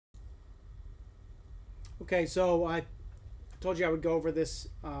Okay, so I told you I would go over this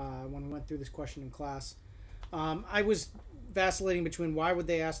when we went through this question in class. I was vacillating between why would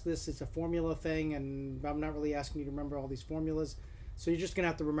they ask this? It's a formula thing, and I'm not really asking you to remember all these formulas. So you're just gonna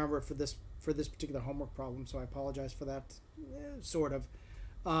have to remember it for this particular homework problem. So I apologize for that, sort of.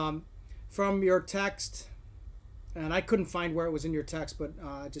 Um, from your text, and I couldn't find where it was in your text, but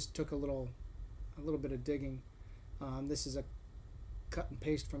I just took a little bit of digging. This is a cut and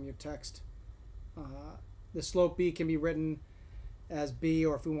paste from your text. Uh, the slope b can be written as b,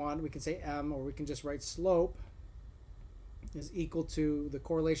 or if we want, we can say m, or we can just write slope is equal to the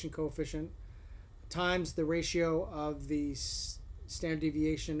correlation coefficient times the ratio of the standard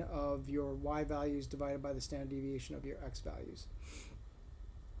deviation of your y values divided by the standard deviation of your x values.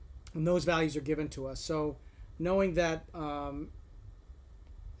 And those values are given to us. So knowing that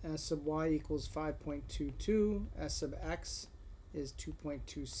s sub y equals 5.22, s sub x is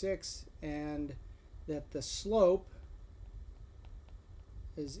 2.26, and that the slope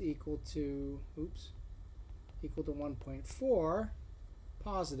is equal to 1.4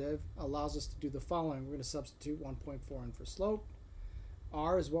 positive, allows us to do the following. We're going to substitute 1.4 in for slope.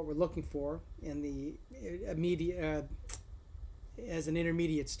 R is what we're looking for in the immediate as an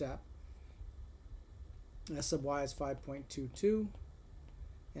intermediate step. S sub y is 5.22,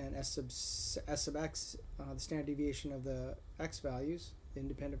 and S sub x, the standard deviation of the x values, the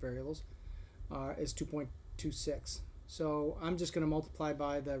independent variables, is 2.26. So I'm just going to multiply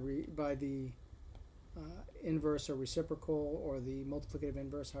by the inverse or reciprocal, or the multiplicative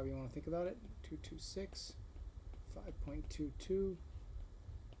inverse, however you want to think about it. 226, 5.22,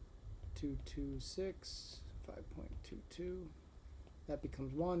 226, 5.22. That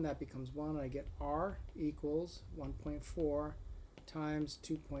becomes 1, that becomes 1, and I get R equals 1.4 times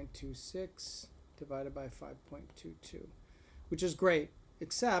 2.26 divided by 5.22, which is great,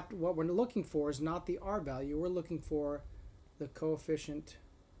 except what we're looking for is not the R value. We're looking for the coefficient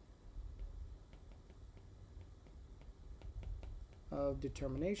of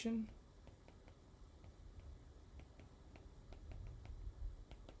determination,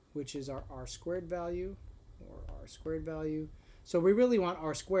 which is our R squared value, or R squared value. So we really want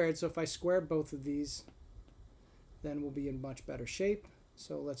R squared, so if I square both of these, then we'll be in much better shape.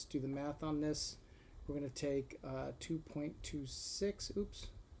 So let's do the math on this. We're going to take 2.26,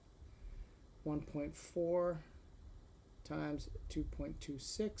 1.4 times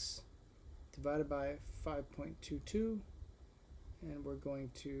 2.26 divided by 5.22, and we're going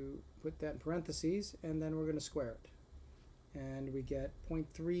to put that in parentheses, and then we're going to square it. And we get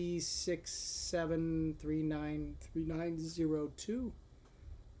 0.367393902,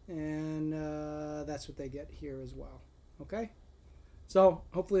 and that's what they get here as well. Okay, so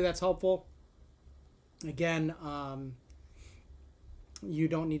hopefully that's helpful. Again, you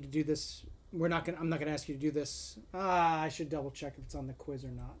don't need to do this. I'm not gonna ask you to do this. I should double check if it's on the quiz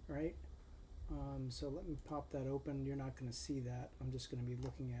or not, right? So let me pop that open. You're not gonna see that. I'm just gonna be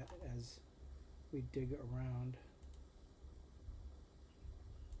looking at it as we dig around.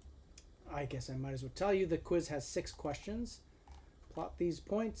 I guess I might as well tell you the quiz has 6 questions. Plot these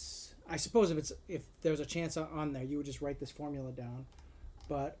points. I suppose if there's a chance on there, you would just write this formula down.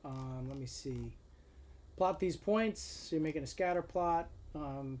 But let me see. Plot these points. So you're making a scatter plot.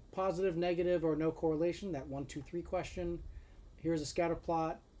 Positive, negative, or no correlation. That 1, 2, 3 question. Here's a scatter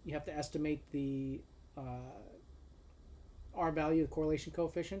plot. You have to estimate the R value, the correlation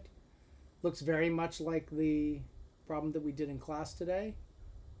coefficient. Looks very much like the problem that we did in class today,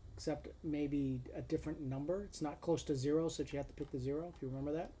 except maybe a different number. It's not close to 0, so you have to pick the 0, if you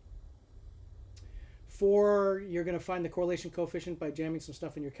remember that. 4, you're going to find the correlation coefficient by jamming some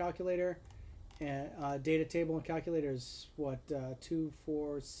stuff in your calculator. And data table and calculator is what, 2,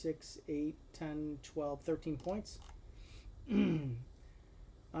 4, 6, 8, 10, 12, 13 points.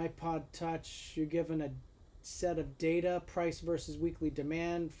 iPod Touch, you're given a set of data, price versus weekly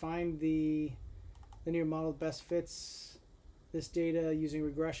demand. Find the linear model that best fits this data using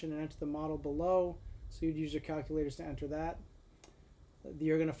regression and enter the model below. So you'd use your calculators to enter that.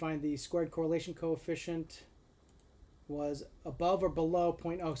 You're going to find the squared correlation coefficient was above or below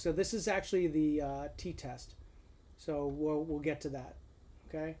 0.0. So this is actually the t-test. So we'll get to that.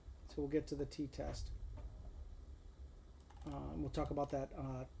 Okay, so we'll get to the t-test. We'll talk about that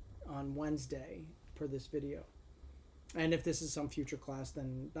on Wednesday per this video. And if this is some future class,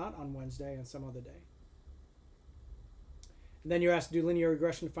 then not on Wednesday, and some other day. And then you're asked to do linear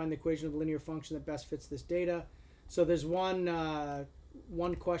regression to find the equation of the linear function that best fits this data. So there's one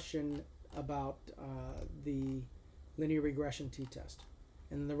question about the linear regression t-test,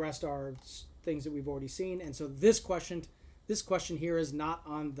 and the rest are things that we've already seen. And so this question here is not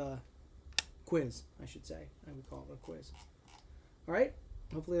on the quiz, I should say. I would call it a quiz. All right.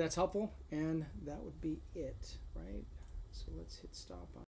 Hopefully that's helpful, and that would be it, right? So let's hit stop on